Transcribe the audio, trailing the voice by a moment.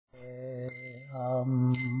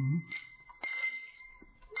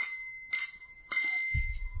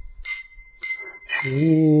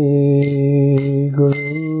Shri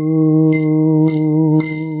Guru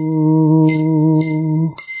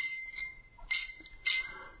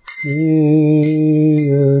Shri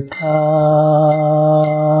Yuta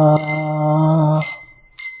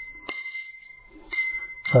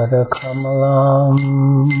Padakamalam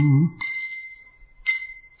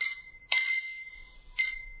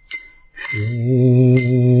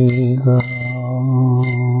Shri Guru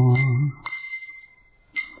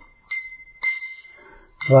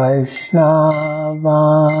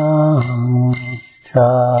Vaishnavamscha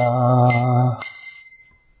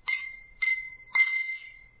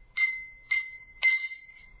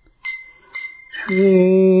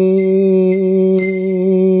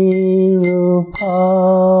Shri Rupa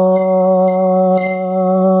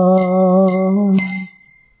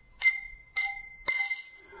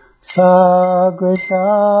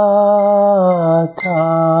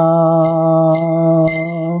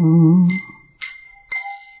Sagrajatam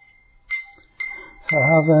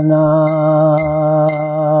Savana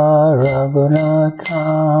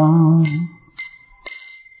Raghunatam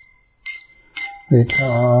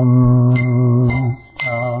Vitam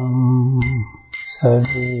Tam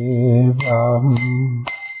Sajivam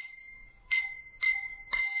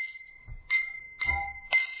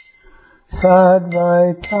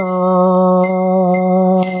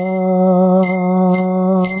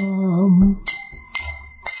Sadvaitam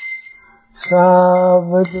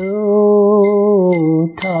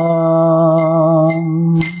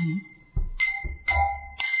Savadutam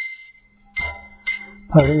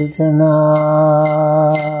Parijana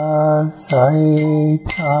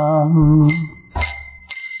Sahitam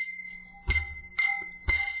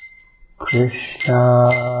Krishna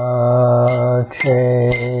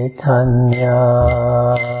Chaitanya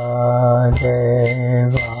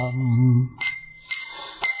Devam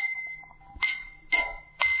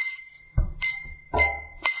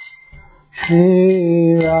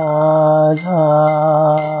Shri Radha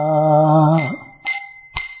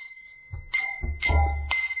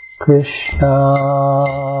Krishna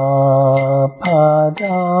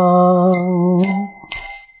Padam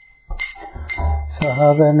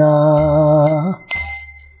Sahagana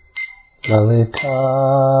Lalita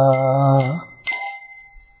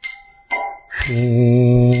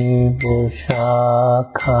Shri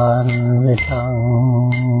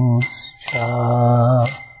Bhushakanvitamscha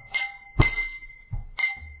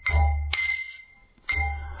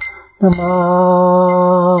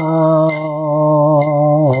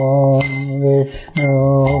Namah Vishnu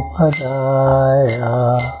Padaya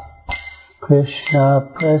Krishna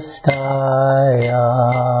Prastaya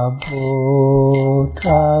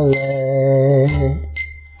Bhutale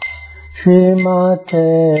Srimate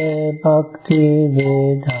Bhakti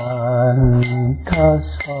Vedanta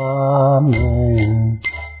Swamin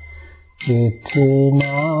Iti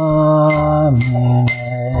Namine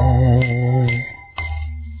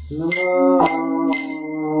Namo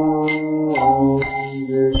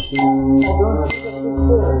Vishnu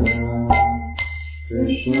Padaya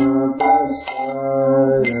Krishna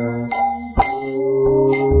Prasaya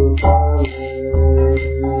Bhutale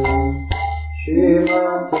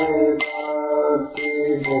Srimate Bhakti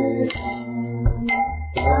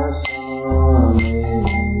Vedanta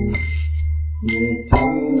Swamin Iti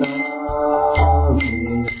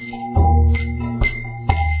Namine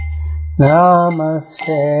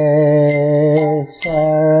Namaste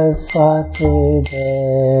Saraswati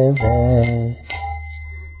Deve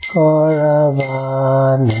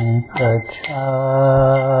Gauravani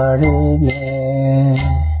Pracharine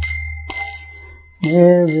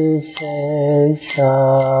Nirvishesha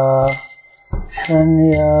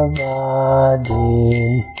Shunyavadi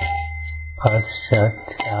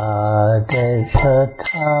Paschatya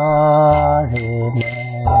Deshatarine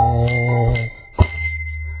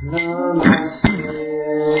Namaste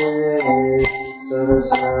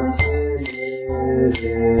Saraswati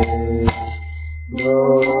Deve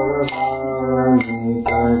Gauravani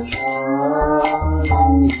Pracharine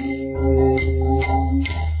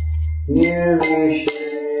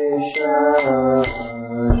Nirvishesha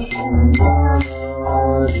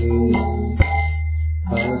Shunyavadi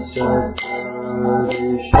Paschatya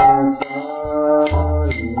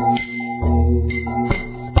Deshatarine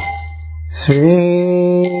Sri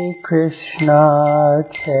Krishna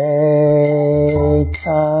Chaitanya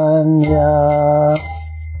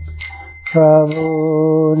Prabhu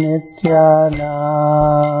Nityananda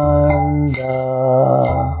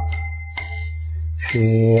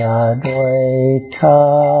Shri Advaita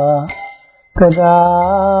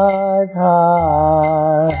Gadadhar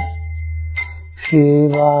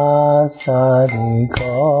Shivasari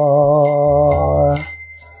Gaur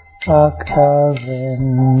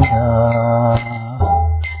Bhaktavinda.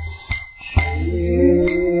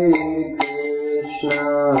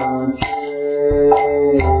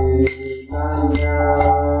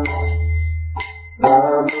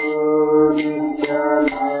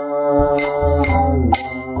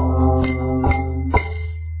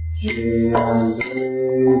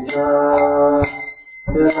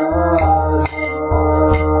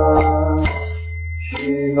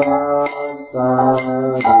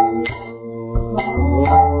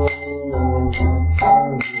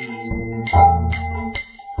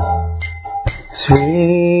 Sri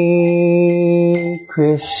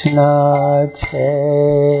Krishna Chaitanya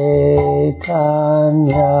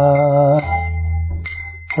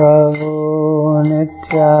Prabhu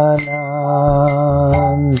Nityananda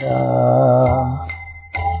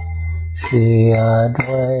Shri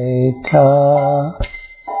Advaita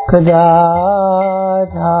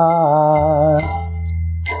Gadadhar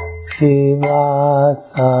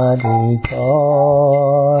Shivasadi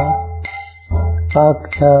Gaur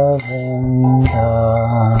Bhaktavinda.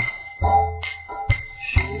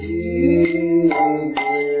 Shri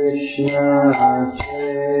Krishna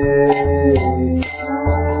Chaitanya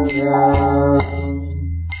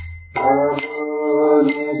Prabhu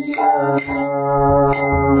Nityananda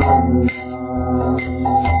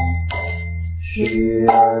Shri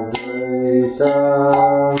Advaita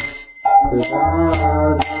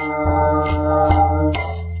Gadadhar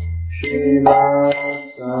Shivasadi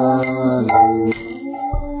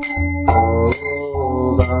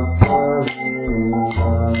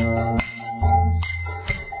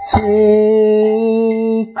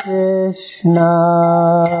Sri Krishna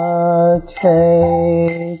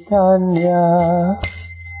Chaitanya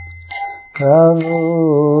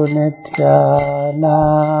Prabhu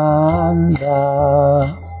Nityananda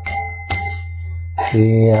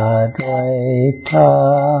Shri Advaita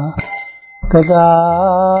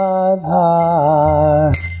Gadadhar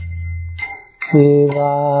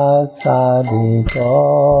Shivasadi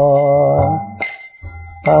Gaur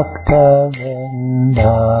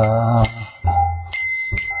Bhaktavinda.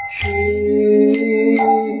 Shri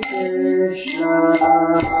Krishna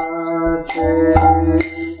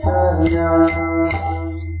Chaitanya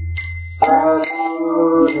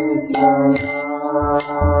Prabhu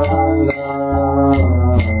Nityananda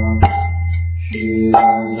Shri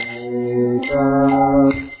Advaita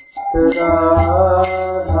Gadadhar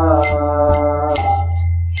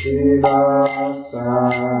Shivasadi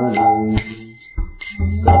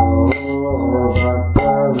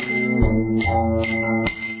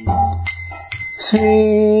Sri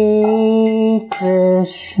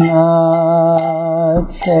Krishna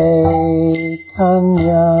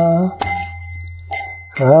Chaitanya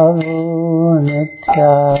Prabhu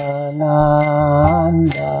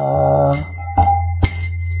Nityananda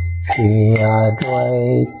Shri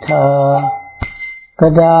Advaita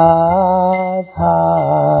Gadadhar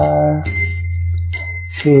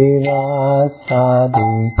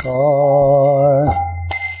Shivasadi Gaur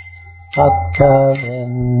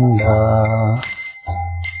Bhaktavinda.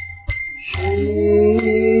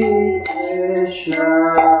 Shri Krishna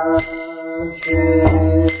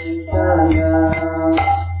Chaitanya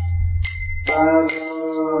Prabhu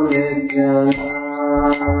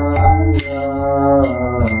Nityananda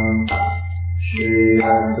Shri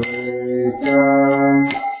Advaita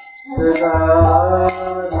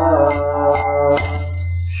Gadadhar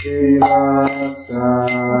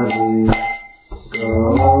Shivasadi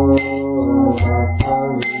Gaur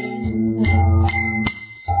Bhaktavinda.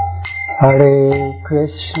 Hare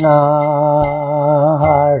Krishna,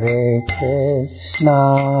 Hare Krishna,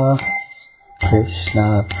 Krishna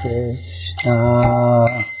Krishna,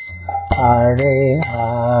 Hare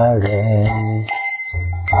Hare,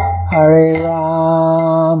 Hare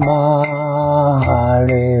Rama,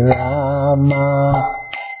 Hare Rama,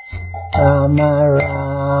 Rama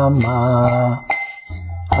Rama,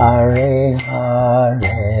 Hare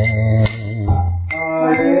Hare,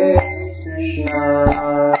 Hare Krishna,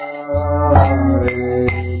 Hare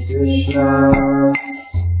Krishna,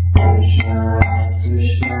 Krishna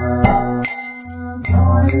Krishna,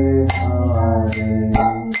 Hare Hare,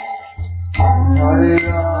 Hare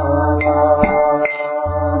Rama,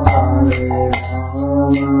 Hare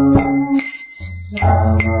Rama,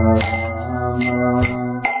 Rama Rama,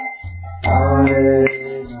 Hare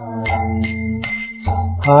Hare,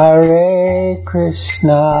 Hare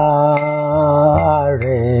Krishna,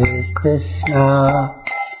 Hare Krishna,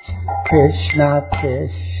 Krishna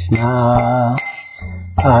Krishna,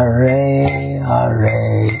 Hare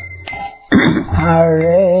Hare,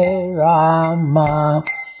 Hare Rama,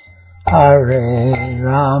 Hare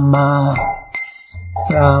Rama,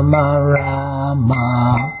 Rama Rama,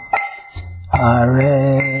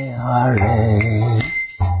 Hare Hare,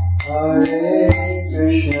 Hare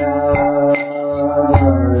Krishna,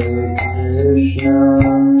 Hare Krishna,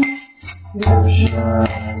 Krishna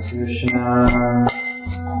Krishna,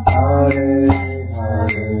 Hare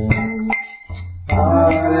Hare,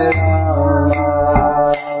 Hare Rama,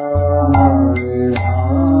 Hare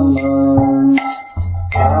Rama,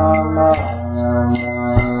 Rama Rama,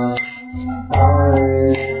 Hare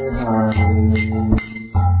Hare,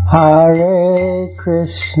 Hare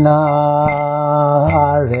Krishna,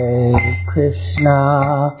 Hare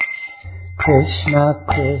Krishna, Krishna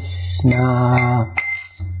Krishna,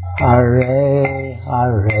 Hare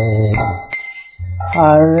Hare,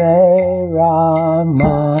 Hare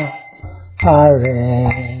Rama, Hare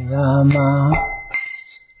Rama,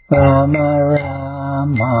 Rama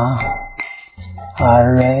Rama,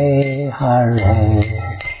 Hare Hare,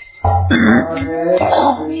 Hare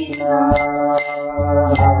Krishna,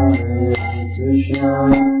 Hare Krishna,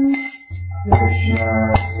 Krishna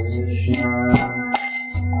Krishna,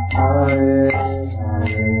 Hare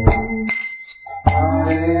Hare,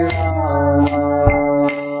 Hare Rama, Hare Rama,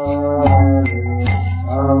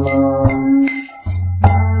 Hare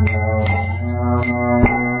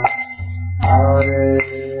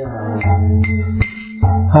Hare,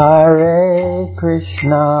 Hare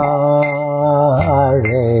Krishna,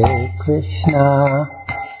 Hare Krishna,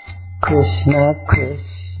 Krishna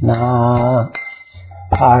Krishna,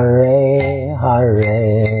 Hare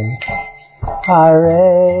Hare,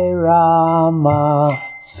 Hare Rama,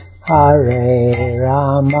 Hare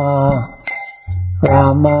Rama,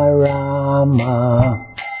 Rama Rama,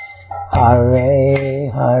 Hare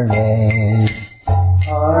Hare,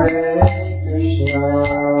 Hare Krishna,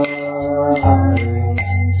 Hare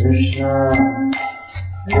Krishna,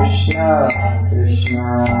 Krishna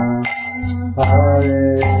Krishna,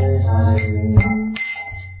 Hare Hare,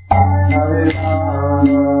 Hare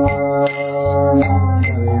Rama, Hare Rama,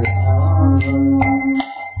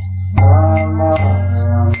 Rama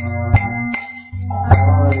Rama,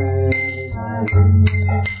 Hare Hare,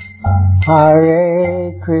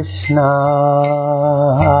 Hare Krishna,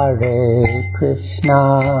 Hare Krishna,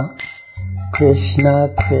 Krishna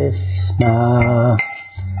Krishna,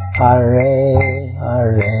 Hare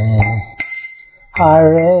Hare,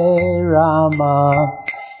 Hare Rama,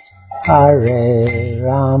 Hare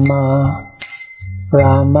Rama,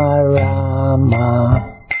 Rama Rama,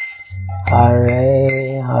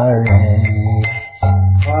 Hare Hare,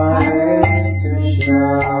 Hare Krishna,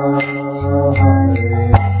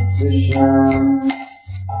 Hare Krishna,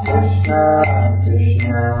 Krishna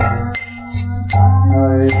Krishna,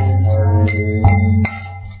 Hare Hare,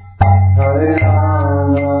 Hare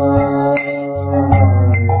Rama,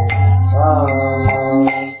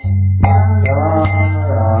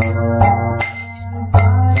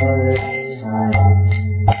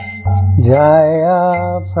 Jaya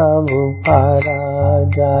Prabhupada,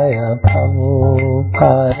 Jaya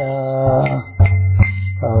Prabhupada,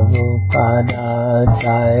 Prabhupada,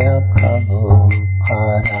 Jaya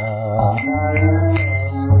Prabhupada,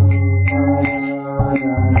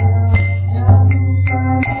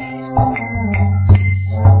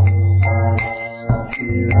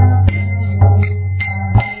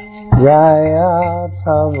 Jaya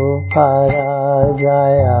Prabhupada,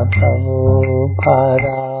 Jaya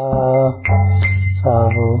Prabhupada,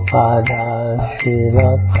 Prabhupada,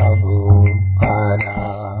 Srila Prabhupada.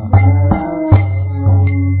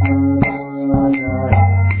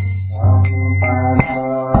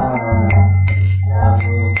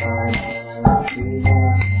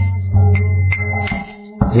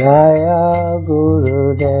 Jaya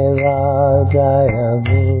Gurudeva, Jaya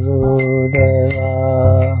Gurudeva,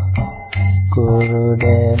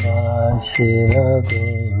 Gurudeva, Srila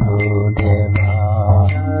Gurudeva.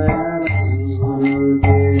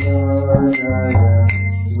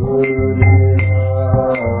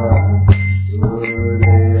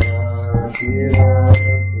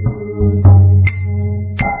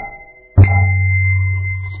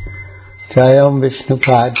 Jayam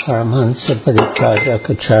Vishnupad Paramahansa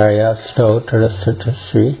Pariprajaka Stotra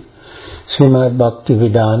Satasri Srimad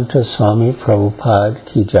Bhaktivedanta Swami Prabhupada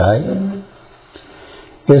Ki Jai.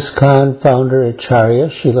 ISKCON Founder Acharya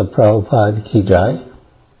Srila Prabhupada Ki Jai.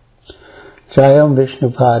 Jayam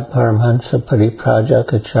Vishnupad Paramahansa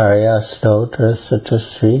Pariprajaka Stotra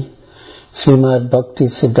Satasri Srimad Bhakti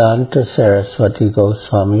Siddhanta Saraswati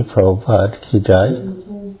Goswami Prabhupada Ki Jai.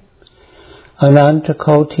 Ananta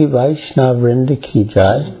Koti Vaishnav Vrinda Ki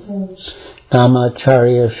Jai.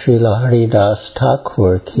 Namacharya Srila Haridas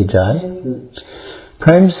Thakur Ki Jai.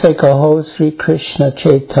 Prem se kaho Sri Krishna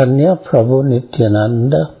Chaitanya Prabhu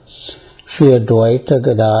Nityananda Shri Advaita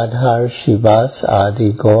Gadadhar Shivas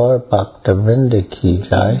Adi Gaur Bhakta Vrinda Ki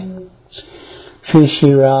Jai Shri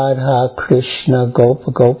Shri Radha Krishna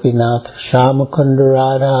Gopa Gopinath Shamakunda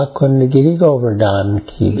Radha Kundagiri Govardhan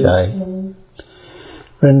Ki Jai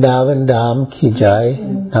Vrindavan Dham Ki Jai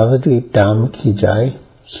Navadvip Dham Ki Jai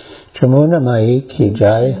Jamuna Mai Ki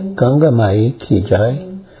Jai Ganga Mai Ki Jai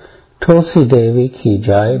Tulsi Devi Ki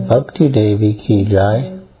Jai Bhakti Devi Ki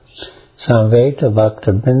Jai Samveta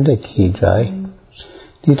Bhakta Vrinda Ki Jai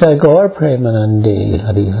Nitai Gaur Premanandi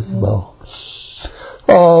Hari Hari Bo.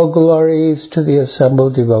 All glories to the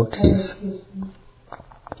assembled devotees.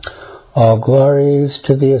 All glories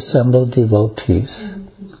to the assembled devotees.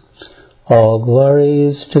 All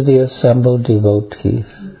glories to the assembled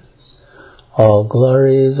devotees. All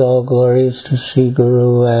glories to Sri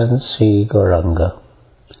Guru and Sri Gauranga.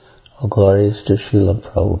 All glories to Srila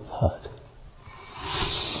Prabhupada.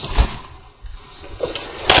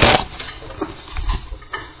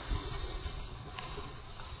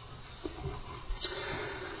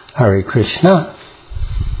 Hare Krishna.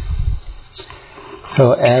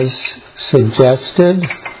 So as suggested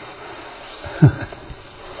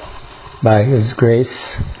by His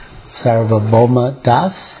Grace Sarvabhauma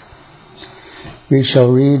Das, we shall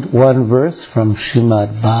read one verse from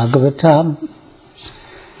Srimad Bhagavatam,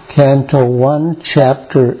 Canto 1,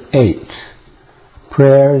 Chapter 8,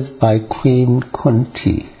 Prayers by Queen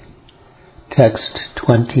Kunti, Text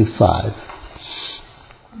 25.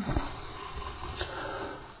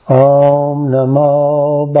 Om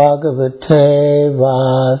Namo Bhagavate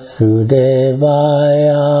Vasudevaya.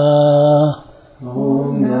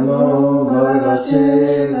 Om Namo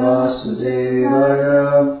Bhagavate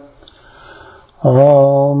Vasudevaya.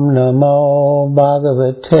 Om Namo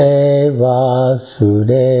Bhagavate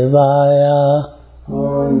Vasudevaya.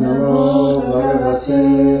 Om Namo Bhagavate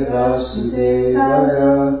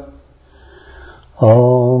Vasudevaya.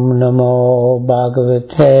 Om Namo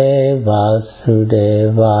Bhagavate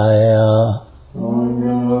Vasudevaya. Om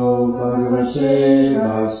Namo Bhagavate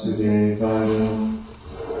Vasudevaya.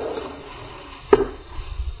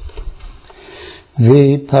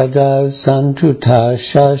 Vipada Santuta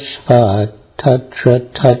Shashvat Tatra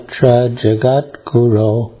Tatra Jagat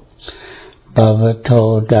Guru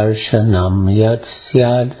Bhavato Darshanam Yat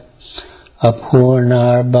Syad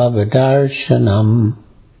Apurnar Bhavadarshanam.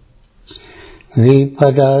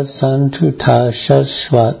 Vipada Santuta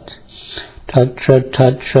Shashvat Tatra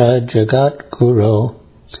Tatra Jagat Guru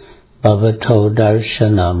Bhavato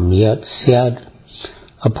Darshanam Yat Syad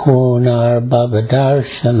Apurnar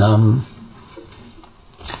Bhavadarshanam.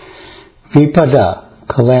 Vipada,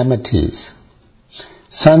 calamities.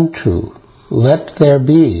 Santu, let there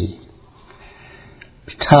be.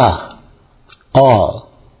 Ta, all.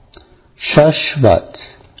 Shashvat,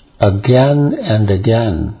 again and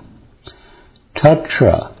again.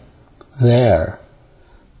 Tatra, there.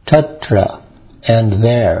 Tatra, and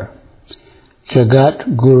there.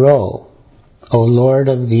 Jagat Guru, O Lord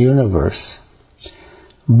of the universe.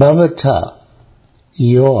 Bhavata,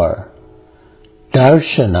 your.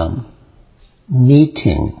 Darshanam,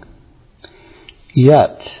 meeting.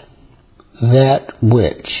 Yat, that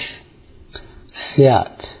which.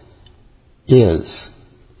 Syat, is.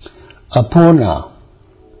 Apurna,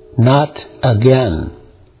 not again.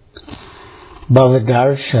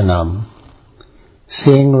 Bhavadarshanam,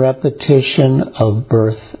 seeing repetition of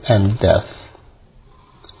birth and death.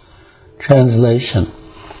 Translation.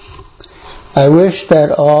 I wish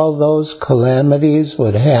that all those calamities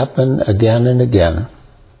would happen again and again,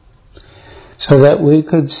 so that we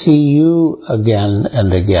could see you again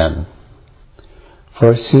and again.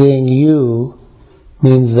 For seeing you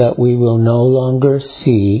means that we will no longer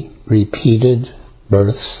see repeated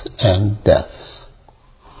births and deaths.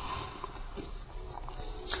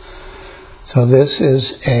 So this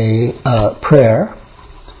is a prayer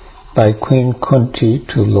by Queen Kunti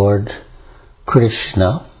to Lord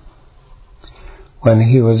Krishna when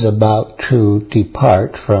he was about to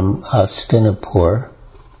depart from Hastinapur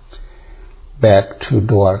back to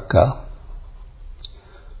Dwarka.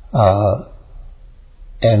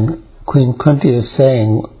 And Queen Kunti is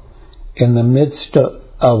saying, in the midst of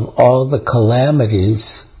all the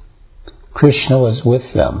calamities, Krishna was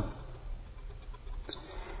with them.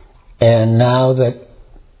 And now that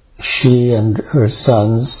she and her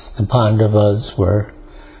sons, the Pandavas, were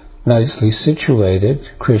nicely situated,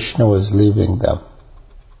 Krishna was leaving them.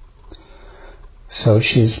 So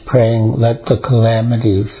she's praying, let the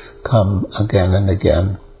calamities come again and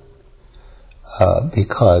again,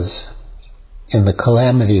 because in the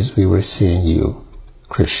calamities we were seeing you,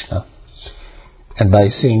 Krishna. And by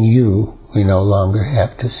seeing you, we no longer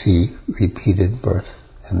have to see repeated birth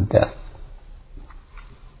and death.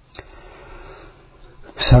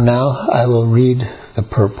 So now I will read the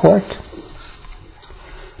purport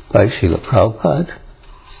by Srila Prabhupada.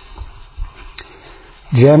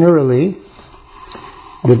 Generally,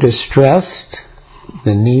 the distressed,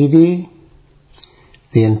 the needy,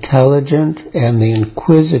 the intelligent, and the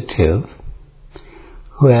inquisitive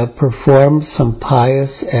who have performed some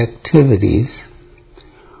pious activities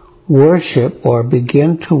worship or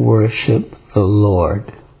begin to worship the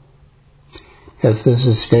Lord. As this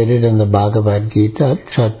is stated in the Bhagavad Gita,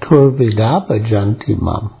 Chaturvidha bhajanti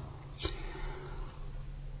mam.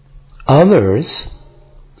 Others,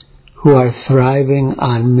 who are thriving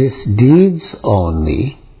on misdeeds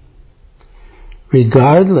only,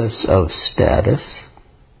 regardless of status,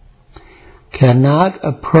 cannot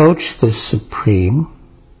approach the Supreme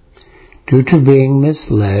due to being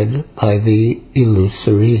misled by the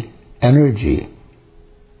illusory energy.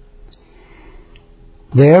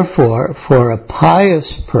 Therefore, for a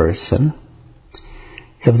pious person,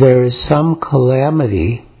 if there is some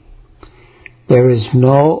calamity, there is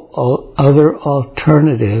no other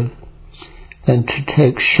alternative than to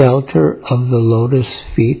take shelter of the lotus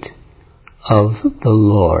feet of the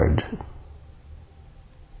Lord.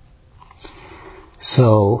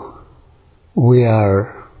 So, we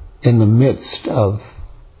are in the midst of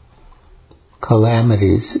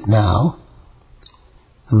calamities now.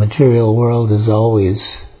 The material world is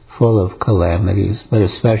always full of calamities, but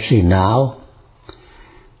especially now,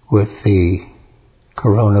 with the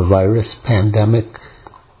coronavirus pandemic,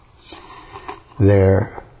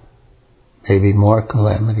 there may be more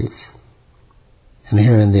calamities. And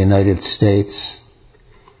here in the United States,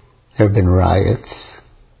 there have been riots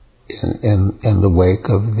in the wake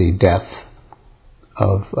of the death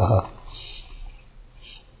of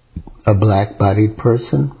a black-bodied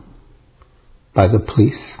person by the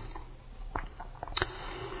police.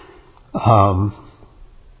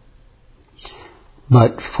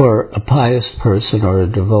 But for a pious person or a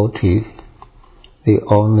devotee, the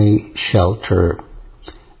only shelter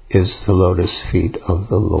is the lotus feet of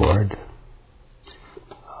the Lord.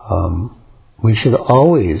 We should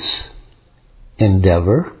always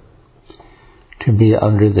endeavor to be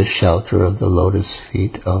under the shelter of the lotus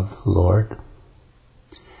feet of the Lord.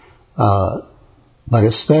 But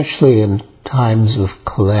especially in times of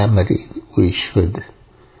calamity, we should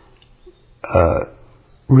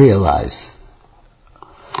realize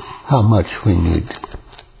how much we need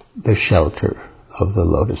the shelter of the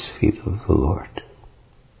lotus feet of the Lord.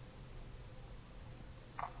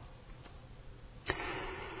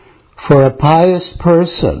 For a pious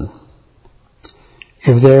person,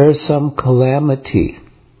 if there is some calamity,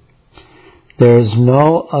 there is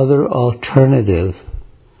no other alternative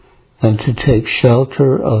than to take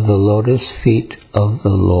shelter of the lotus feet of the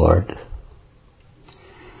Lord.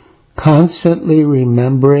 Constantly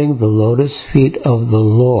remembering the lotus feet of the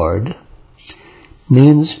Lord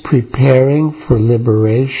means preparing for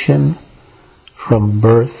liberation from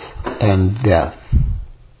birth and death.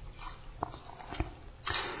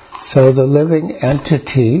 So the living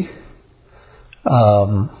entity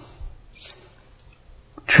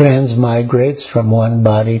transmigrates from one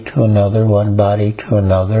body to another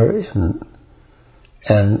in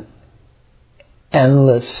an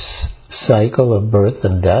endless cycle of birth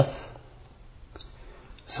and death,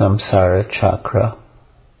 samsara chakra.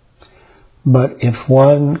 But if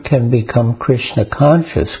one can become Krishna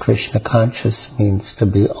conscious means to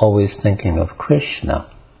be always thinking of Krishna.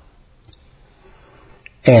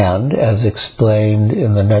 And, as explained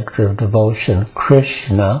in the Nectar of Devotion,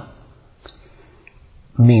 Krishna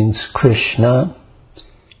means Krishna,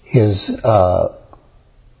 his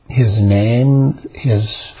name,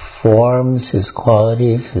 his forms, his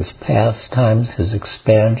qualities, his pastimes, his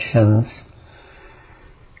expansions,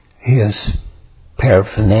 his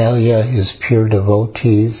paraphernalia, his pure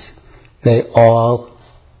devotees, they all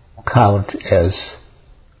count as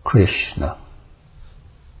Krishna.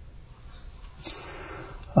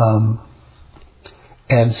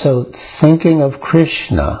 And so thinking of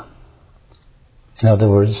Krishna, in other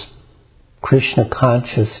words, Krishna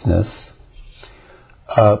consciousness,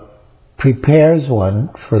 prepares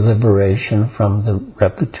one for liberation from the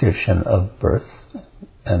repetition of birth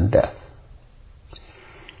and death.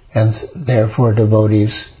 And therefore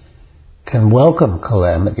devotees can welcome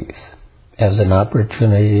calamities as an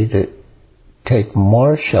opportunity to take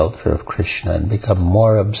more shelter of Krishna and become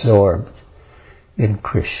more absorbed in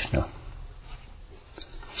Krishna.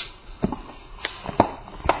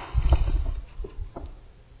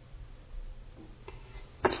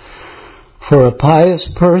 For a pious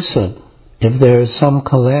person, if there is some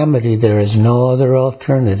calamity, there is no other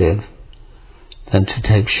alternative than to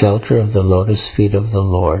take shelter of the lotus feet of the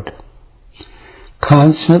Lord.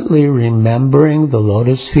 Constantly remembering the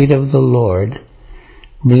lotus feet of the Lord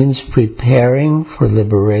means preparing for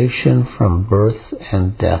liberation from birth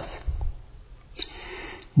and death.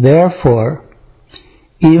 Therefore,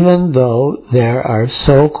 even though there are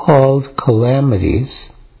so-called calamities,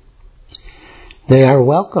 they are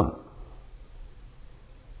welcome.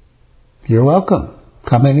 You're welcome.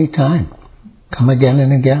 Come anytime. Come again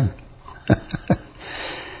and again.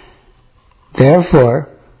 Therefore,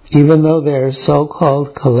 even though there are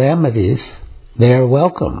so-called calamities, they are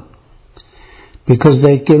welcome, because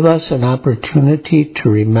they give us an opportunity to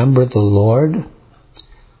remember the Lord,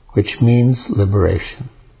 which means liberation.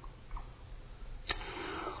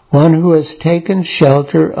 One who has taken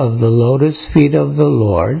shelter of the lotus feet of the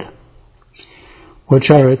Lord,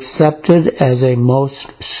 which are accepted as a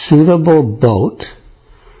most suitable boat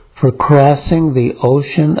for crossing the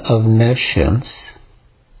ocean of nescience,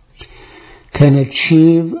 can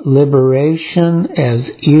achieve liberation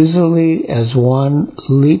as easily as one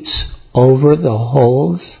leaps over the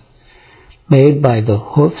holes made by the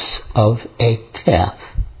hoofs of a calf.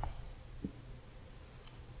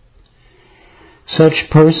 Such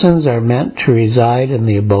persons are meant to reside in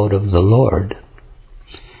the abode of the Lord,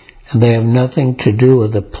 and they have nothing to do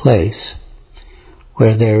with a place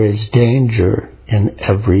where there is danger in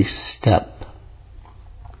every step.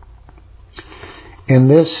 In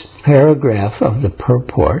this paragraph of the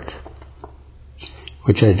purport,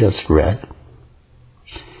 which I just read,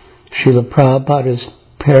 Srila Prabhupada is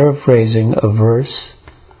paraphrasing a verse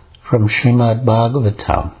from Srimad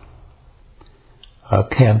Bhagavatam,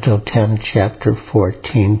 Canto 10, Chapter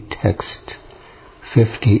 14, Text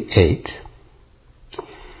 58.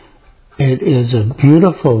 It is a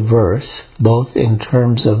beautiful verse, both in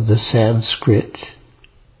terms of the Sanskrit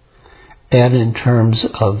and in terms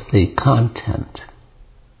of the content.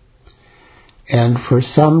 And for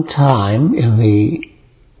some time in the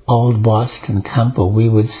old Boston temple, we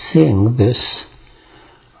would sing this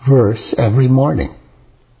verse every morning.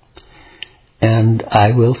 And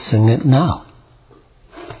I will sing it now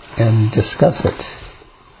and discuss it.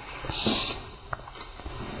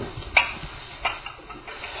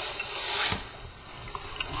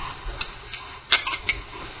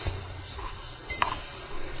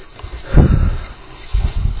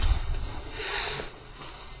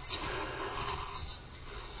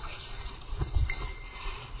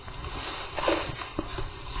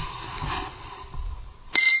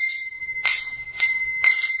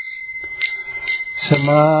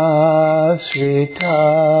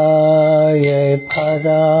 Samasritaye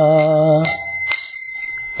pada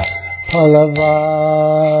palavapavam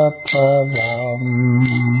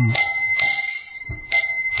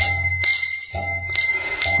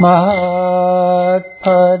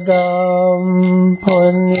mahatpadam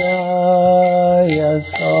punyayaso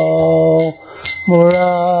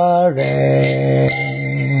murare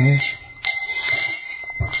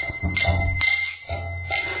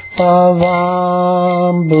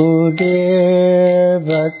pavam buddhir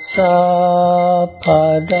vatsa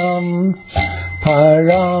padam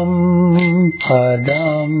param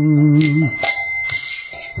padam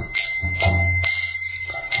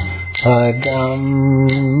padam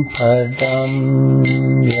padam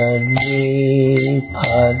yadi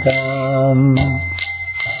padam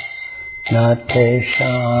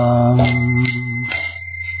natesham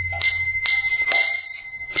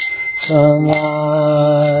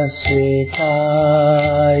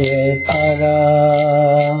samasritaye para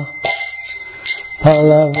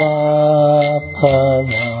palavapavam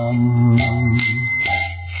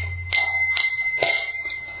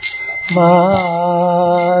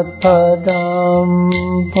matpadam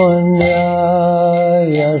punyayasho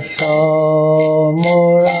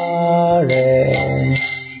murare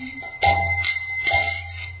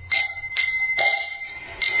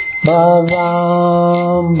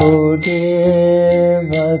bhavam buddhir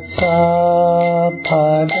vatsa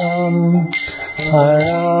padam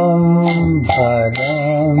param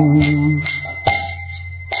padam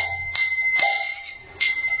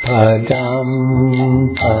padam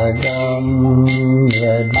padam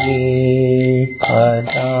yadi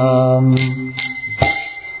padam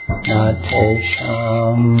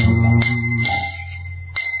natesham.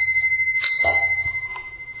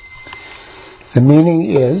 The meaning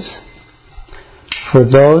is, for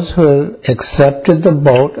those who have accepted the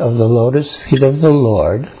boat of the lotus feet of the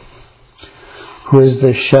Lord, who is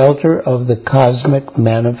the shelter of the cosmic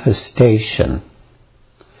manifestation.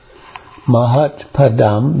 Mahat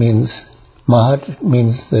Padam means Mahat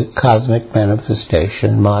means the cosmic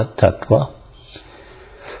manifestation, Mahat Tattva.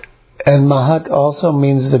 And Mahat also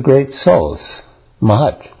means the great souls,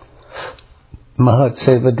 Mahat. Mahat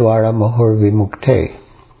Seva Dwara Mahur Vimukte,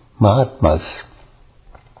 Mahatmas.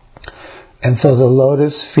 And so the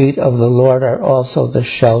lotus feet of the Lord are also the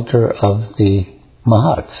shelter of the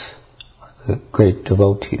Mahats, the great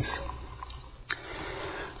devotees.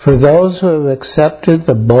 For those who have accepted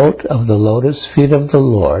the boat of the lotus feet of the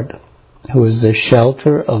Lord, who is the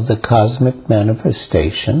shelter of the cosmic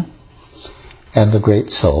manifestation and the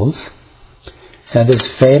great souls, and is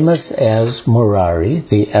famous as Murari,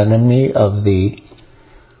 the enemy of the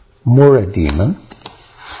Mura demon,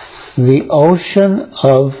 the ocean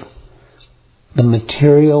of the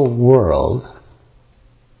material world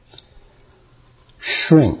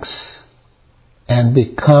shrinks and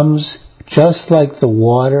becomes just like the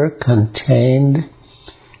water contained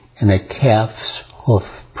in a calf's hoof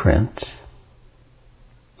print.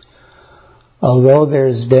 Although there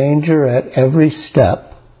is danger at every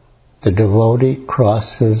step, the devotee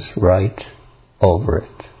crosses right over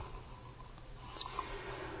it.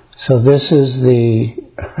 So this is the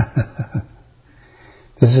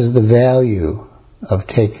this is the value of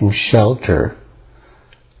taking shelter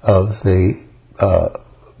of the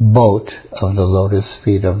boat of the lotus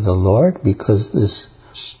feet of the Lord, because this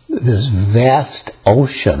vast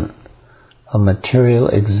ocean of material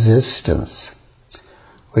existence,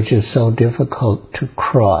 which is so difficult to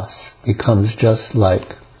cross, becomes just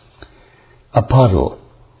like a puddle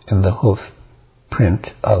in the hoof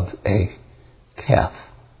print of a calf.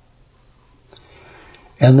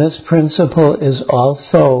 And this principle is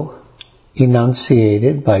also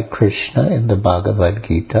enunciated by Krishna in the Bhagavad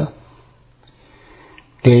Gita.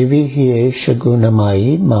 Devi hiye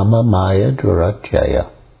shagunamayi mama maya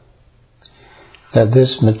duratyaya. That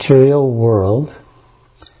this material world,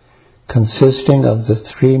 consisting of the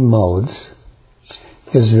three modes,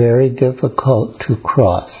 is very difficult to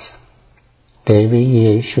cross. Devi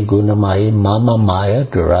hiye shagunamayi mama maya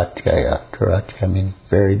duratyaya. Duratyaya means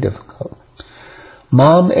very difficult.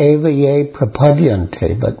 Mam eva ye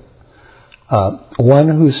prapadyante, but one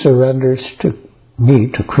who surrenders to me,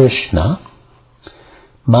 to Krishna,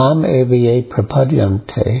 mam eva ye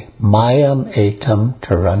prapadyante, mayam etam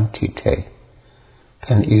tarantite,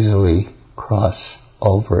 can easily cross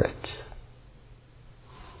over it.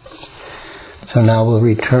 So now we'll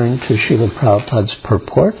return to Srila Prabhupada's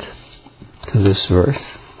purport to this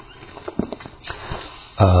verse.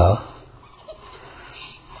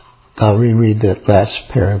 I'll reread that last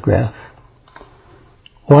paragraph.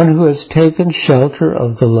 One who has taken shelter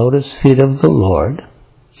of the lotus feet of the Lord,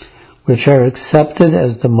 which are accepted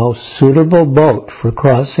as the most suitable boat for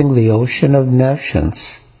crossing the ocean of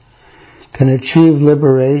nescience, can achieve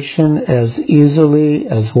liberation as easily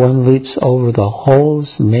as one leaps over the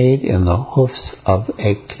holes made in the hoofs of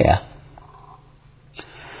a calf.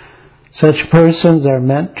 Such persons are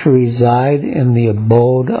meant to reside in the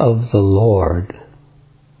abode of the Lord,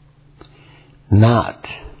 and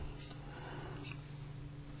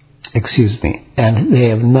they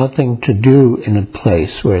have nothing to do in a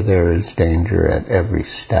place where there is danger at every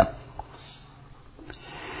step.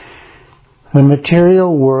 The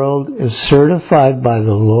material world is certified by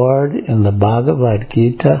the Lord in the Bhagavad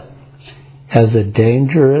Gita as a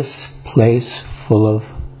dangerous place full of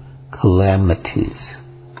calamities.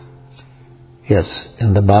 Yes,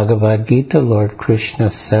 in the Bhagavad Gita, Lord Krishna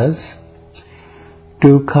says,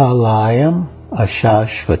 Dukhalayam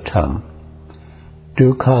ashashvatam.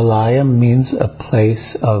 Dukhalayam means a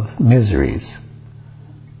place of miseries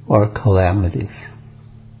or calamities.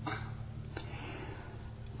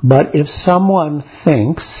 But if someone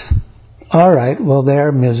thinks, all right, well, there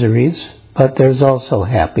are miseries, but there's also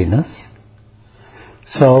happiness.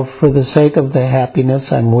 So for the sake of the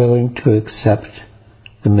happiness, I'm willing to accept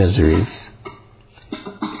the miseries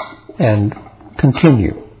and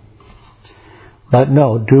continue. But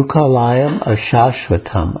no, dukhalayam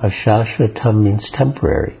ashashvatam. Ashashvatam means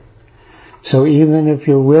temporary. So even if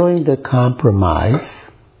you're willing to compromise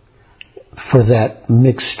for that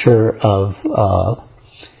mixture of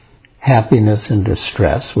happiness and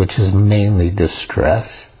distress, which is mainly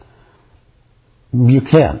distress, you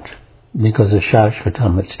can't, because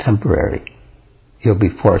ashashvatam, it's temporary. You'll be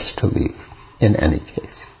forced to leave in any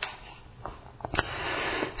case.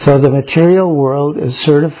 So the material world is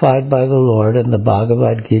certified by the Lord in the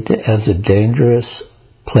Bhagavad Gita as a dangerous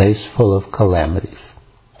place full of calamities.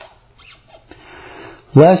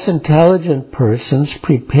 Less intelligent persons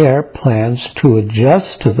prepare plans to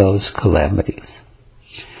adjust to those calamities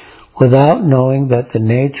without knowing that the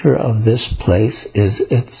nature of this place is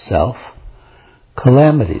itself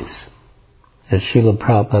calamities. As Srila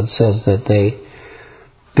Prabhupada says that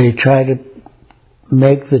they try to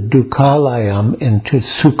make the dukkhalayam into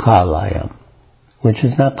sukhalayam, which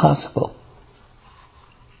is not possible.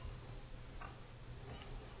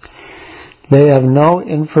 They have no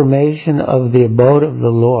information of the abode of the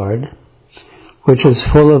Lord, which is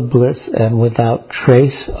full of bliss and without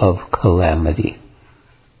trace of calamity.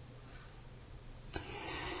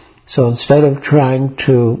 So instead of trying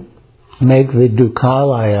to make the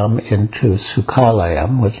dukkhalayam into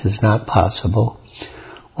sukhalayam, which is not possible,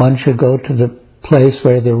 one should go to the place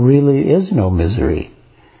where there really is no misery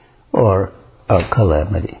or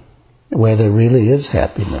calamity, where there really is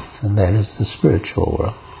happiness, and that is the spiritual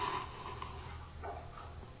world.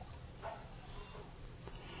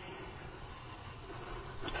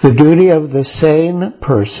 The duty of the sane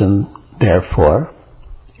person, therefore,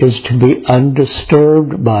 is to be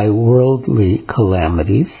undisturbed by worldly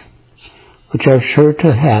calamities, which are sure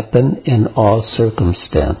to happen in all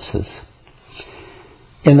circumstances.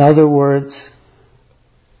 In other words,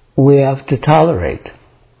 we have to tolerate.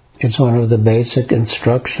 It's one of the basic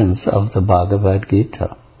instructions of the Bhagavad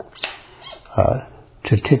Gita,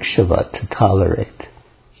 to tikshava, to tolerate.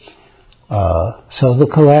 So the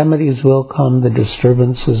calamities will come, the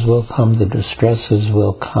disturbances will come, the distresses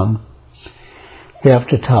will come. We have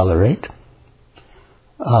to tolerate.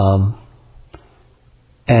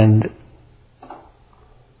 And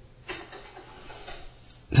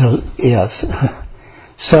so, yes,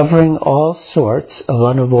 suffering all sorts of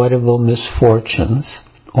unavoidable misfortunes,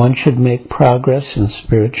 one should make progress in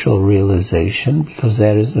spiritual realization, because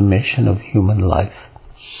that is the mission of human life.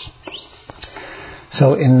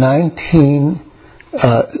 So in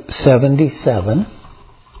 1977,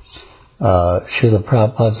 Srila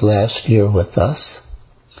Prabhupada's last year with us,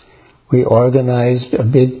 we organized a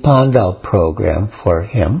big Pandal program for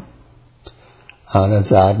him on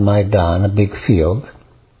Azad Maidan, a big field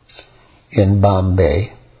in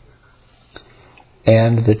Bombay.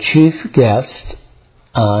 And the chief guest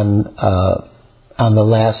on the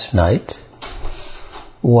last night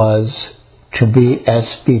was to be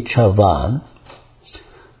S.B. Chavan,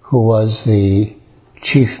 who was the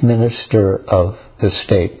chief minister of the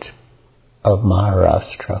state of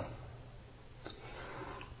Maharashtra.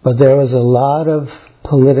 But there was a lot of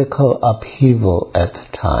political upheaval at the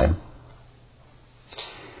time.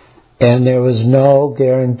 And there was no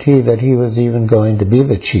guarantee that he was even going to be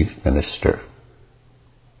the chief minister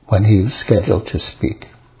when he was scheduled to speak.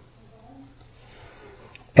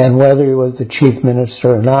 And whether he was the chief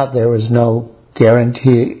minister or not, there was no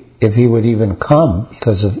guarantee if he would even come,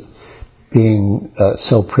 because of being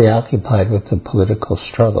so preoccupied with the political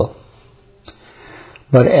struggle.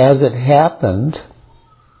 But as it happened,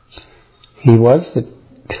 he was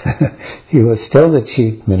he was still the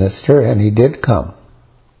chief minister, and he did come.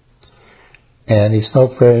 And he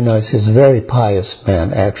spoke very nice. He's a very pious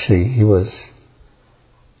man, actually. He was,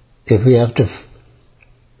 if we have to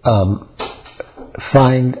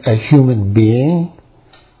find a human being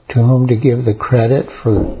to whom to give the credit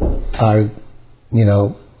for our,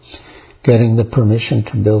 getting the permission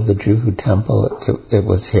to build the Juhu temple, it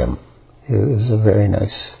was him. He was a very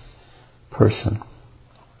nice person.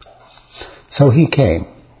 So he came.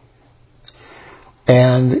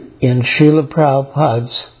 And in Srila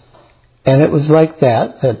Prabhupada's, and it was like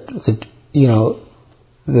that the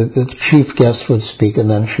chief guest would speak,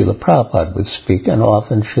 and then Srila Prabhupada would speak, and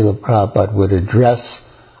often Srila Prabhupada would address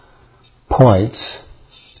points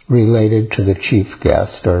related to the chief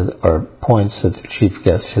guest, or points that the chief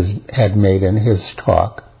guest had made in his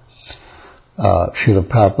talk. Srila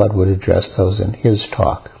Prabhupada would address those in his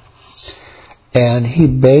talk. And he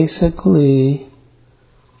basically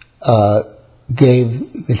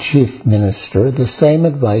gave the chief minister the same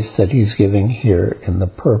advice that he's giving here in the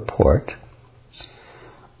purport,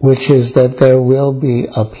 which is that there will be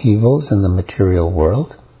upheavals in the material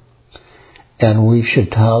world, and we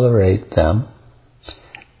should tolerate them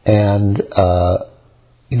and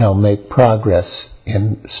make progress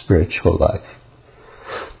in spiritual life.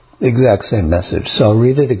 The exact same message. So I'll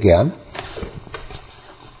read it again.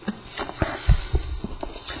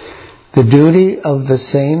 The duty of the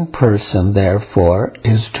sane person, therefore,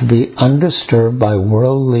 is to be undisturbed by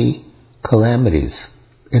worldly calamities.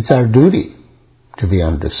 It's our duty to be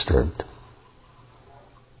undisturbed.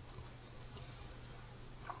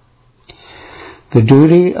 The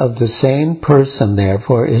duty of the sane person,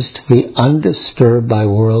 therefore, is to be undisturbed by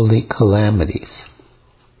worldly calamities,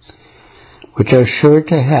 which are sure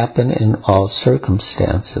to happen in all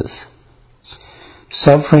circumstances.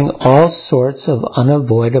 Suffering all sorts of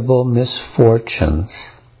unavoidable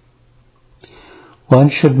misfortunes, one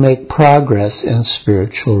should make progress in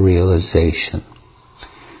spiritual realization,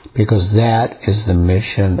 because that is the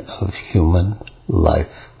mission of human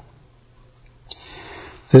life.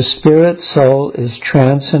 The spirit soul is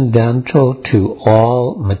transcendental to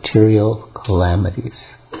all material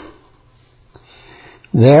calamities.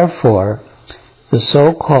 Therefore, the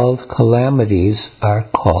so-called calamities are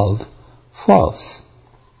called false.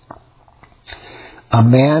 A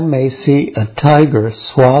man may see a tiger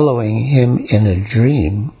swallowing him in a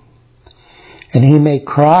dream, and he may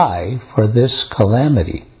cry for this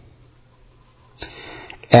calamity.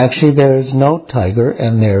 Actually, there is no tiger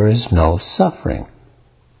and there is no suffering.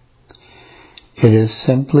 It is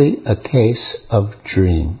simply a case of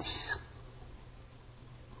dreams.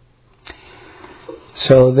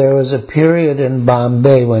 So there was a period in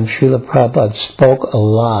Bombay when Srila Prabhupada spoke a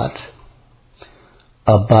lot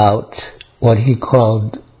about what he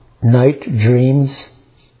called night dreams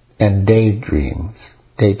and day dreams,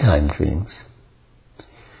 daytime dreams.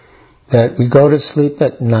 That we go to sleep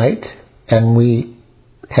at night and we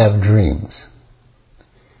have dreams.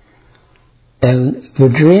 And the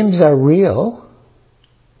dreams are real,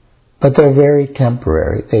 but they're very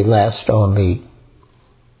temporary. They last only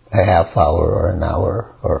a half hour or an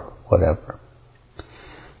hour or whatever.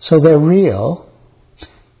 So they're real,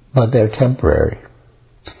 but they're temporary.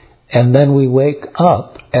 And then we wake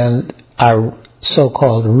up and our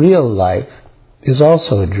so-called real life is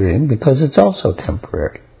also a dream because it's also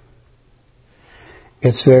temporary.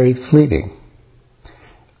 It's very fleeting.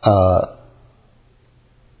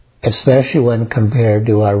 Especially when compared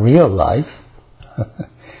to our real life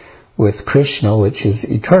with Krishna, which is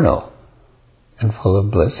eternal and full of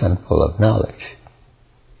bliss and full of knowledge.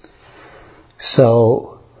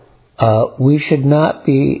 So we should not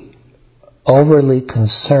be overly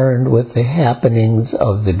concerned with the happenings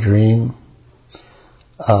of the dream.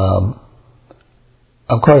 Of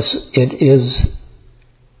course, it is,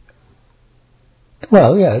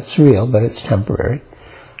 well, yeah, it's real, but it's temporary.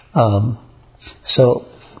 So,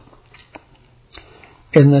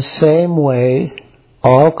 in the same way,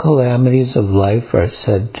 all calamities of life are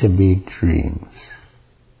said to be dreams.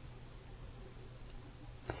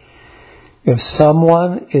 If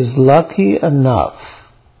someone is lucky enough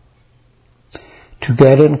to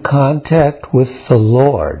get in contact with the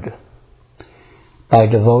Lord by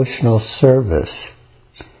devotional service,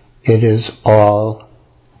 it is all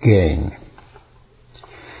gain.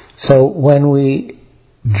 So when we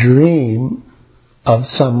dream of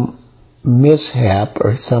some mishap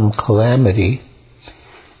or some calamity,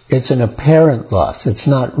 it's an apparent loss. It's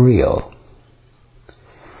not real.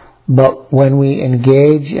 But when we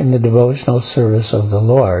engage in the devotional service of the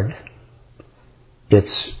Lord,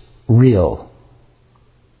 it's real.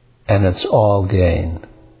 And it's all gain.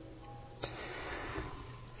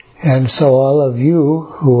 And so all of you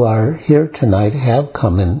who are here tonight have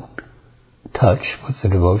come in touch with the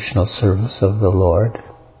devotional service of the Lord,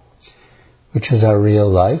 which is our real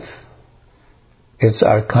life. It's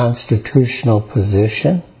our constitutional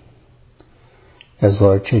position. As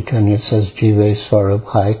Lord Chaitanya says, Jive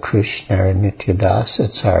Swarabhai Krishna Nityadas,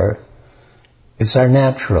 it's our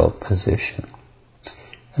natural position.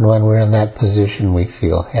 And when we're in that position, we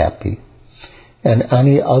feel happy. And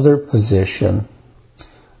any other position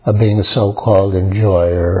of being a so-called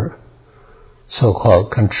enjoyer,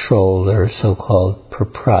 so-called controller, so-called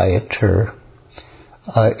proprietor,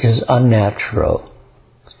 is unnatural.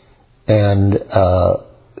 And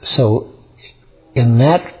so in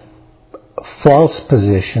that false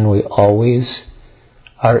position, we always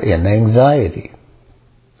are in anxiety.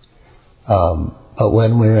 But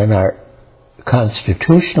when we're in our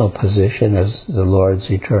constitutional position as the Lord's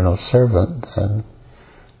eternal servant, then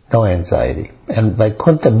no anxiety. And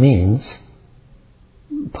Vaikuntha means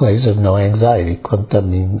place of no anxiety. Kuntha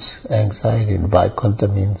means anxiety, and Vaikuntha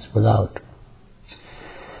means without.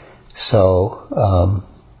 So,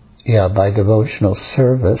 by devotional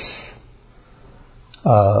service,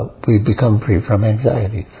 we become free from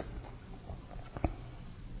anxieties.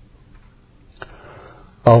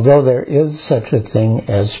 Although there is such a thing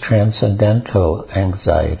as transcendental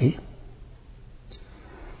anxiety,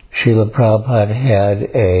 Srila Prabhupada had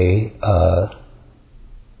a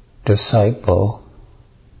disciple.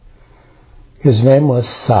 His name was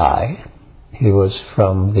Sai. He was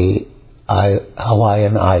from the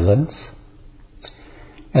Hawaiian Islands.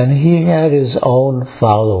 And he had his own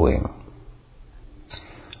following.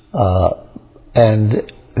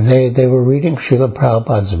 And they were reading Srila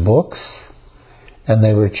Prabhupada's books, and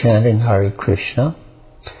they were chanting Hare Krishna,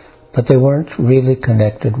 but they weren't really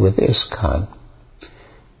connected with ISKCON.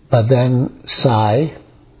 But then Sai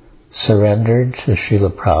surrendered to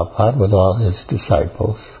Srila Prabhupada with all his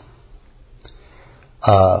disciples.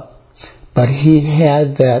 But he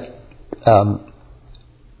had that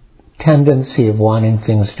tendency of wanting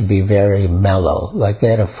things to be very mellow. Like they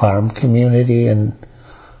had a farm community in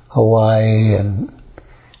Hawaii, and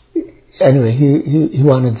anyway, he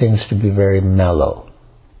wanted things to be very mellow.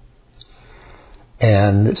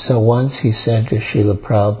 And so once he said to Srila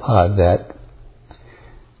Prabhupada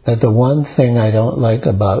that the one thing I don't like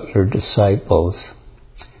about your disciples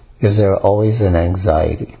is they're always in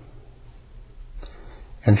anxiety.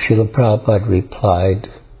 And Srila Prabhupada replied,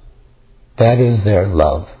 that is their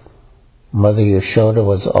love. Mother Yashoda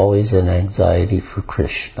was always in anxiety for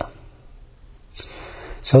Krishna.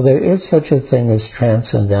 So there is such a thing as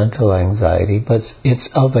transcendental anxiety, but it's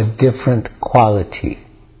of a different quality.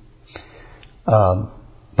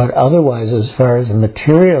 But otherwise, as far as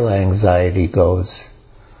material anxiety goes,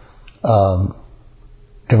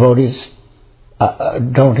 devotees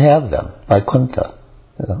don't have them. Vaikuntha,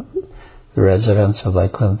 the residents of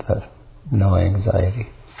Vaikuntha, no anxiety.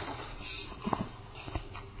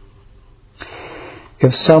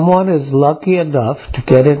 If someone is lucky enough to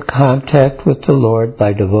get in contact with the Lord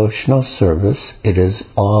by devotional service, it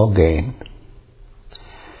is all gain.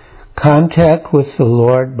 Contact with the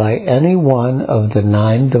Lord by any one of the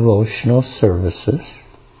 9 devotional services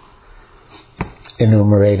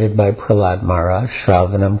enumerated by Prahlad Maharaj: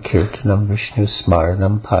 Shravanam, Kirtanam, Vishnu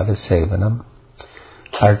Smaranam, Padasevanam,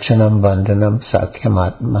 Archanam, Vandanam,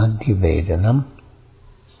 Sakyamatma, Nivedanam,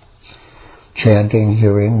 chanting,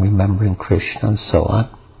 hearing, remembering Krishna, and so on.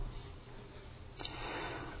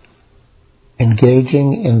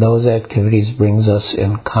 Engaging in those activities brings us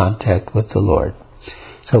in contact with the Lord.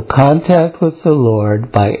 So contact with the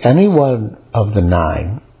Lord by any one of the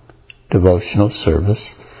 9 devotional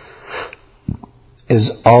service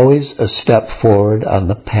is always a step forward on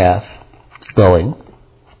the path going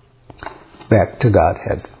back to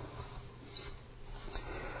Godhead.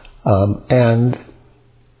 And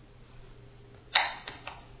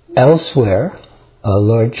elsewhere,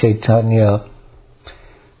 Lord Chaitanya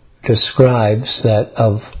describes that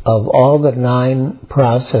of all the 9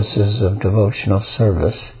 processes of devotional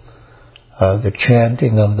service, the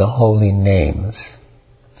chanting of the holy names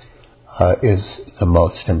is the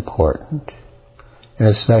most important. And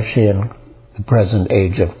especially in the present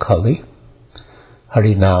age of Kali,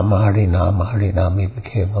 Harinama, Harinama, Harinami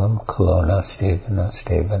Kevalam, Kalona, Stevana,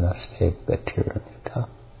 Stevana, Stevatirnita.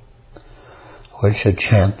 We should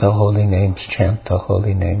chant the holy names, chant the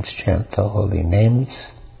holy names, chant the holy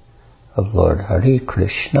names of Lord Hari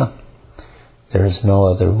Krishna. There is no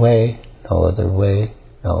other way, no other way,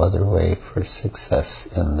 no other way for success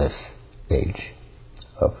in this age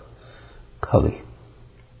of Kali.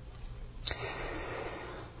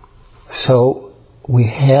 So we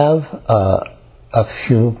have a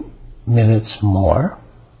few minutes more,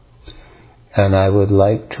 and I would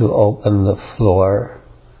like to open the floor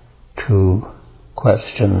to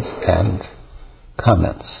questions and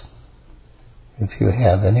comments. If you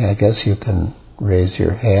have any, I guess you can raise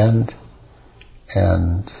your hand.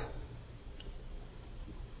 And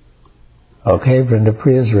okay, Vrinda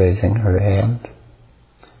Priya is raising her hand.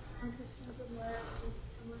 Hi, Krishna. Good morning. Thank you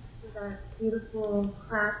so much for that beautiful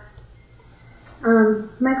class.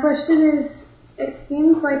 My question is, it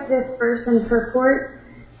seems like this verse in purport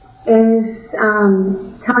is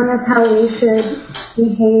telling us how we should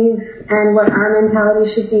behave and what our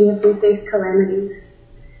mentality should be if we face calamities.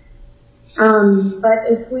 But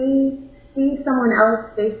if we see someone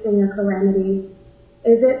else facing a calamity,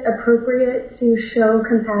 is it appropriate to show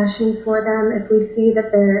compassion for them if we see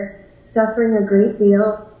that they're suffering a great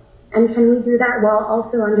deal? And can we do that while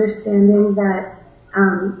also understanding that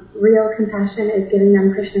real compassion is giving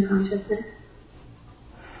them Krishna consciousness?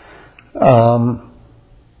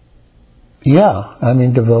 Yeah, I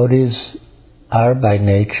mean, devotees are by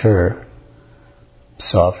nature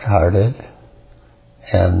soft-hearted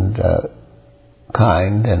and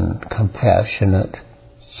kind and compassionate.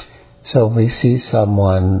 So if we see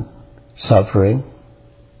someone suffering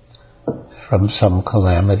from some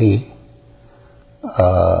calamity,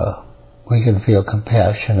 we can feel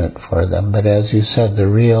compassionate for them. But as you said, the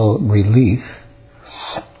real relief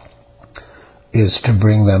is to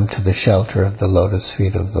bring them to the shelter of the lotus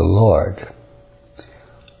feet of the Lord.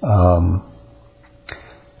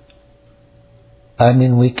 I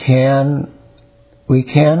mean, we can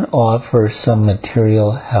offer some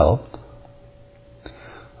material help,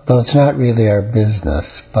 though it's not really our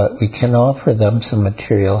business, but we can offer them some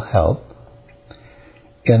material help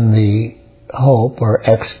in the hope or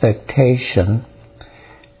expectation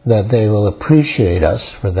that they will appreciate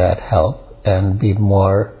us for that help and be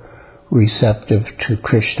more receptive to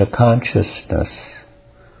Krishna consciousness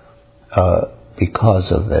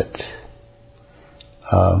because of it.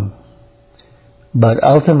 But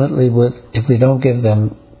ultimately, if we don't give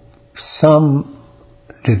them some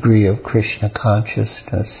degree of Krishna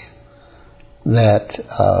consciousness, that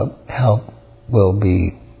help will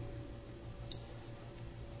be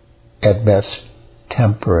at best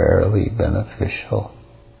temporarily beneficial.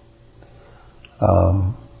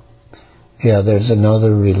 There's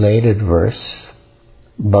another related verse,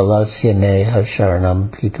 Balasya Neha Sharanam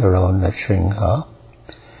Pitaro Nachringha,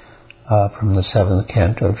 from the 7th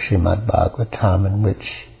canto of Srimad Bhagavatam, in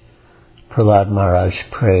which Prahlad Maharaj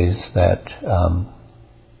prays that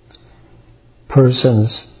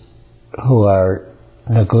persons who are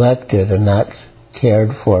neglected and not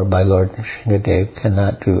cared for by Lord Nrsingadev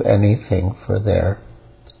cannot do anything for their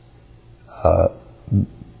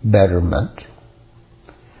betterment.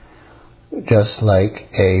 Just like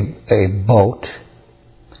a boat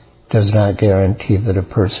does not guarantee that a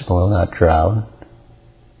person will not drown,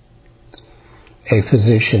 a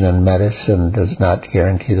physician in medicine does not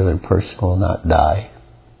guarantee that a person will not die,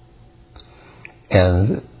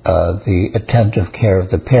 and the attentive care of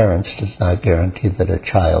the parents does not guarantee that a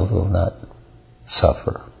child will not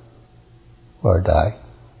suffer or die.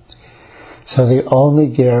 So the only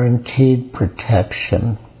guaranteed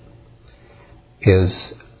protection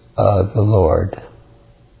is the Lord.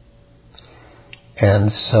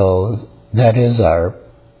 And so that is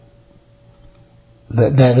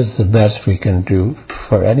that is the best we can do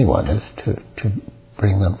for anyone, is to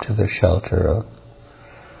bring them to the shelter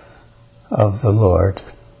of the Lord.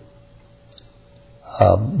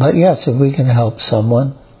 But yes, if we can help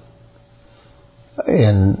someone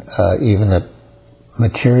in even a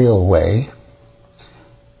material way,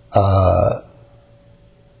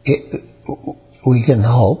 we can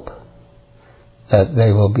hope that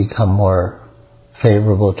they will become more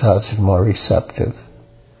favorable to us and more receptive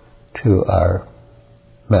to our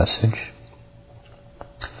message.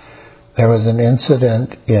 There was an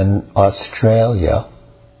incident in Australia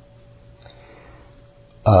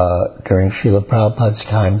during Srila Prabhupada's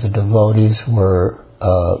time. The devotees were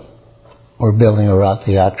building a Rath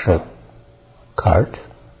Yatra cart,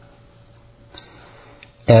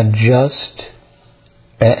 and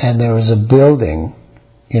there was a building,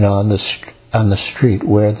 on the street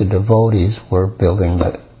where the devotees were building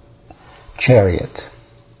the chariot,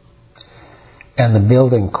 and the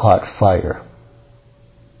building caught fire.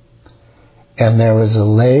 And there was a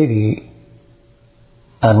lady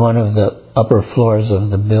on one of the upper floors of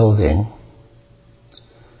the building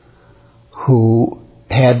who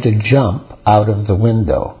had to jump out of the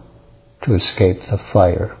window to escape the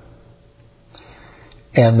fire.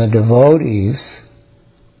 And the devotees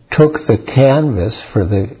took the canvas from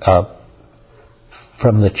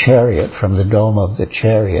the chariot, from the dome of the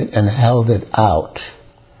chariot, and held it out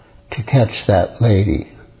to catch that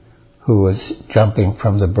lady who was jumping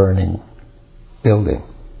from the burning building.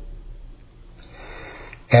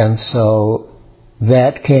 And so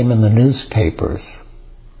that came in the newspapers.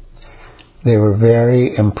 They were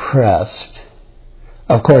very impressed,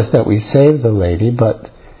 of course, that we saved the lady, but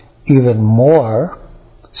even more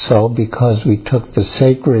so because we took the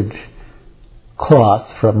sacred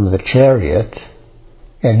cloth from the chariot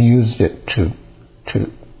and used it to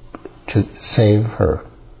save her.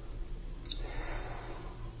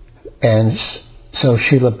 And so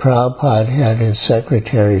Srila Prabhupada had his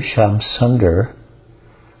secretary Shyam Sundar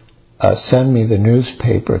send me the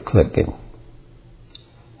newspaper clipping.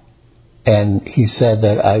 And he said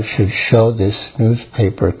that I should show this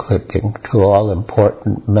newspaper clipping to all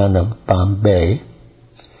important men of Bombay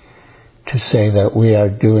to say that we are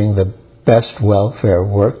doing the best welfare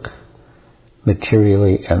work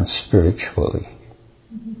materially and spiritually.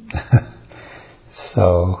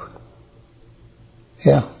 So,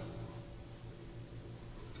 yeah.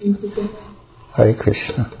 Hare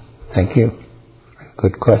Krishna. Thank you.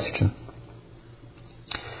 Good question.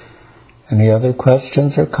 Any other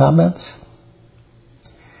questions or comments?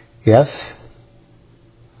 Yes?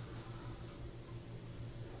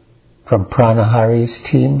 From Pranahari's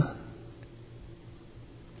team?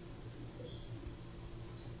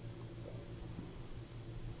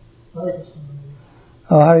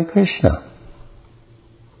 Oh, Hare Krishna.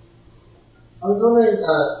 I was wondering,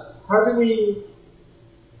 how do we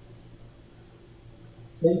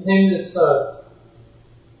maintain this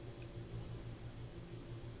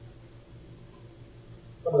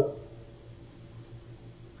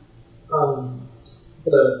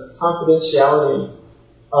the confidentiality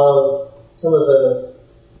of some of the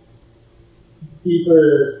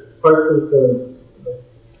deeper parts of the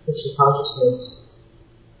Krishna consciousness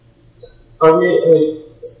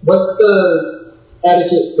what's the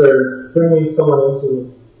etiquette for bringing someone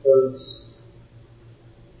into those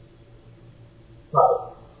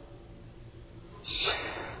lives?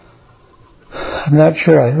 I'm not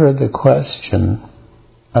sure I heard the question.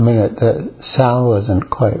 I mean, the sound wasn't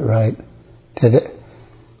quite right. Did it?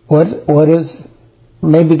 What is?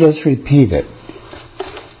 Maybe just repeat it.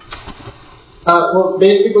 Well,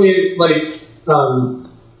 basically,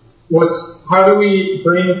 how do we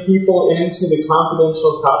bring people into the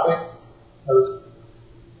confidential topics of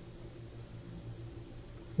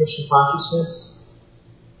Krishna consciousness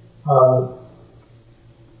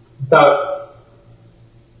without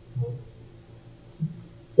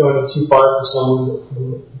going too far for someone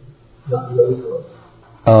that not be ready for it?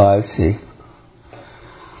 Oh, I see.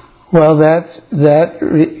 Well, that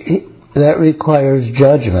requires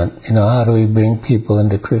judgment. How do we bring people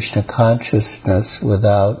into Krishna consciousness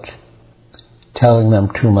without telling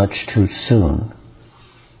them too much too soon?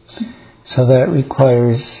 So that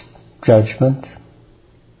requires judgment.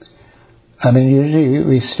 I mean, usually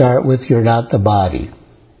we start with you're not the body.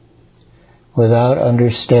 Without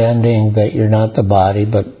understanding that you're not the body,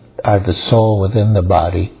 but are the soul within the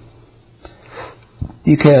body,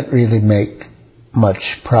 you can't really make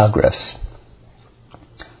much progress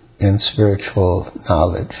in spiritual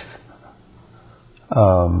knowledge.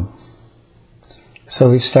 So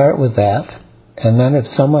we start with that, and then if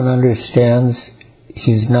someone understands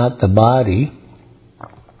he's not the body,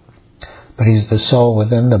 but he's the soul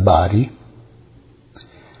within the body,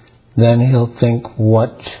 then he'll think,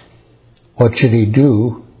 what should he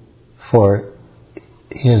do for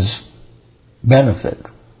his benefit,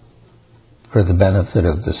 for the benefit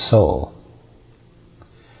of the soul?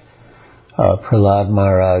 Prahlad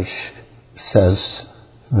Maharaj says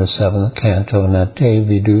in the 7th canto, Nate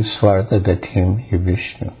vidu swartha gatim hi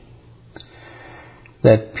Vishnu,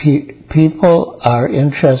 that people are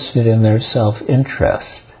interested in their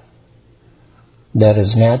self-interest. That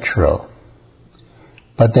is natural.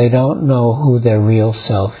 But they don't know who their real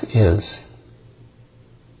self is.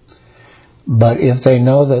 But if they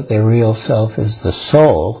know that their real self is the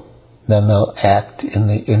soul, then they'll act in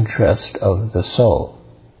the interest of the soul,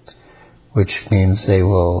 which means they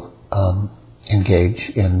will engage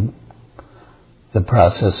in the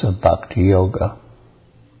process of Bhakti Yoga.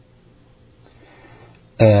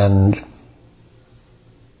 And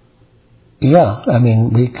I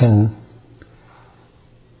mean, we can,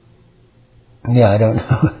 I don't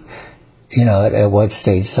know, at what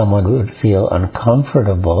stage someone would feel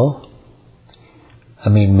uncomfortable. I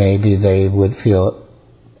mean, maybe they would feel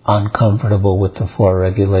uncomfortable with the 4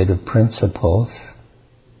 regulative principles.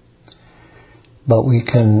 But we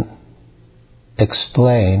can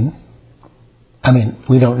explain, I mean,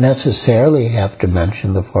 we don't necessarily have to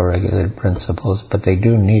mention the 4 regulative principles, but they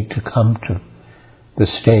do need to come to the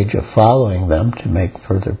stage of following them to make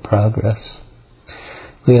further progress.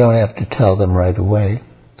 We don't have to tell them right away.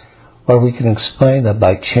 Or we can explain that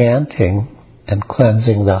by chanting and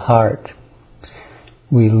cleansing the heart,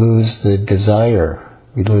 we lose the desire,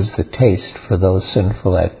 we lose the taste for those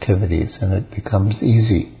sinful activities, and it becomes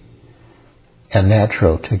easy and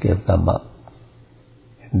natural to give them up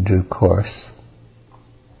in due course.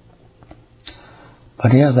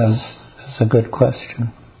 But that's a good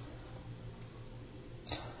question.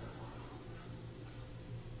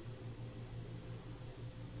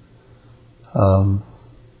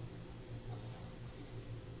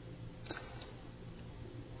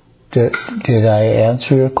 Did I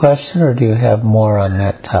answer your question, or do you have more on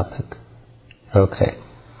that topic? Okay.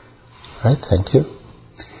 All right, thank you.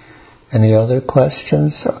 Any other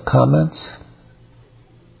questions or comments?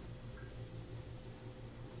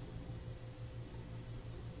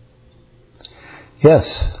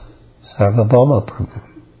 Yes, Sarvabhauma Prabhu.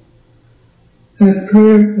 That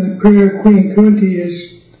prayer of Queen Kunti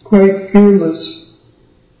is quite fearless.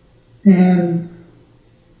 And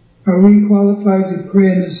are we qualified to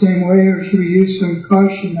pray in the same way, or should we use some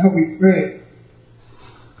caution how we pray?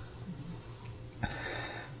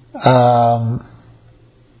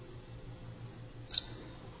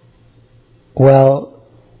 Well,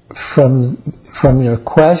 from your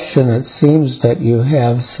question, it seems that you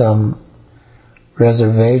have some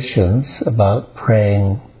reservations about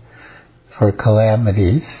praying for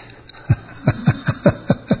calamities.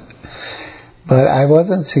 But I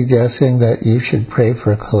wasn't suggesting that you should pray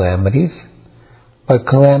for calamities, but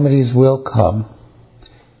calamities will come,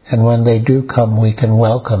 and when they do come, we can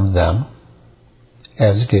welcome them,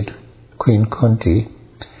 as did Queen Kunti,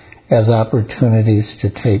 as opportunities to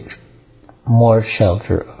take more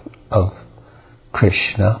shelter of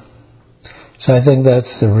Krishna. So I think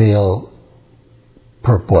that's the real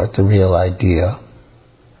purport, the real idea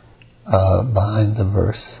behind the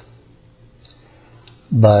verse.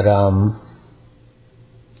 But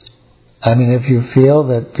if you feel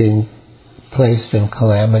that being placed in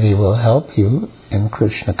calamity will help you in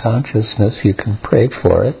Krishna consciousness, you can pray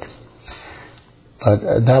for it.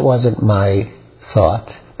 But that wasn't my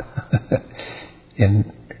thought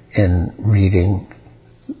in reading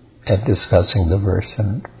and discussing the verse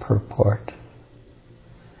and purport.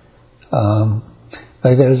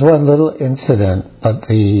 There's one little incident, but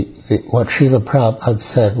what Srila Prabhupada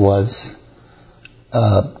said was,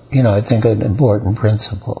 I think an important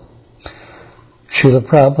principle. Srila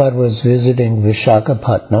Prabhupada was visiting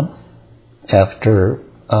Visakhapatnam after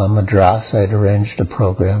Madras. I had arranged a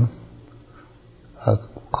program,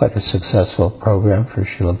 quite a successful program for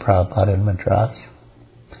Srila Prabhupada in Madras.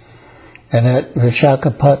 And at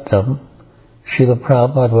Visakhapatnam, Srila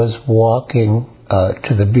Prabhupada was walking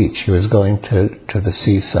to the beach. He was going to the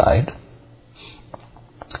seaside.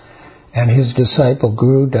 And his disciple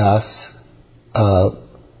Guru Das,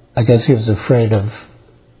 I guess he was afraid of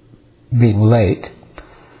being late,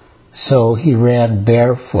 so he ran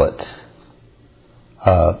barefoot,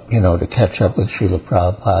 to catch up with Srila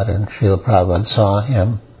Prabhupada. And Srila Prabhupada saw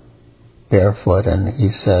him barefoot, and he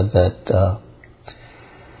said that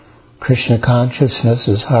Krishna consciousness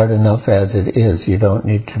is hard enough as it is. You don't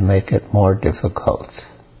need to make it more difficult.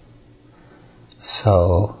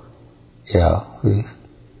 So,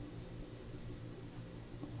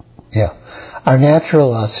 our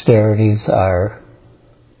natural austerities are,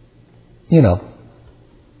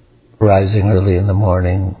 rising early in the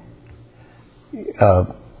morning,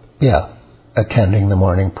 attending the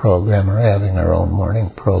morning program or having our own morning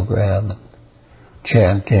program,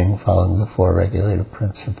 chanting, following the 4 regulative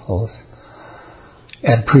principles,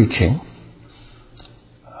 and preaching.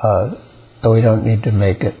 So we don't need to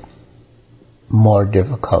make it more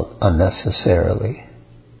difficult unnecessarily.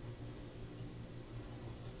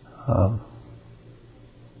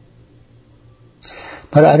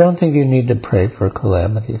 But I don't think you need to pray for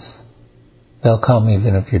calamities. They'll come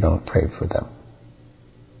even if you don't pray for them.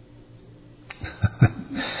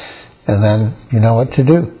 And then you know what to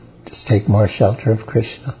do. Just take more shelter of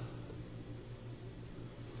Krishna.